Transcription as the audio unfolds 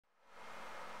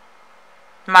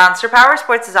Monster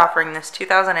Powersports is offering this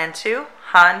 2002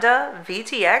 Honda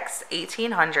VTX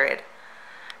 1800.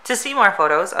 To see more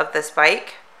photos of this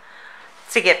bike,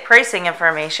 to get pricing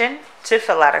information, to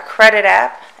fill out a credit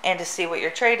app, and to see what your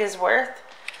trade is worth,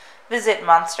 visit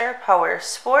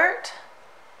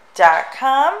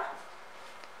monsterpowersport.com.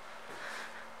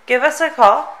 Give us a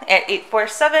call at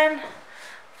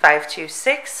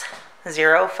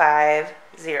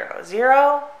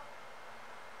 847-526-0500.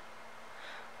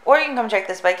 Or you can come check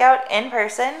this bike out in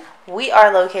person. We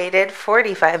are located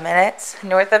 45 minutes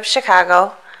north of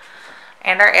Chicago,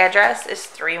 and our address is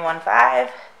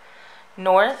 315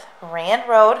 North Rand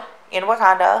Road in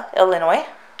Wauconda, Illinois.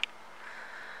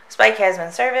 This bike has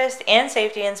been serviced and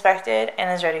safety inspected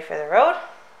and is ready for the road.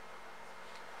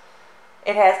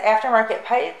 It has aftermarket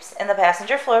pipes in the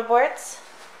passenger floorboards.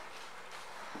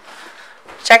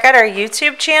 Check out our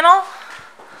YouTube channel.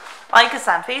 Like us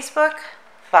on Facebook.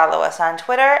 Follow us on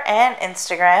Twitter and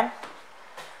Instagram.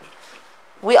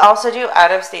 We also do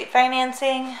out-of-state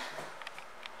financing.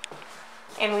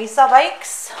 And we sell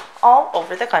bikes all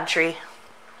over the country.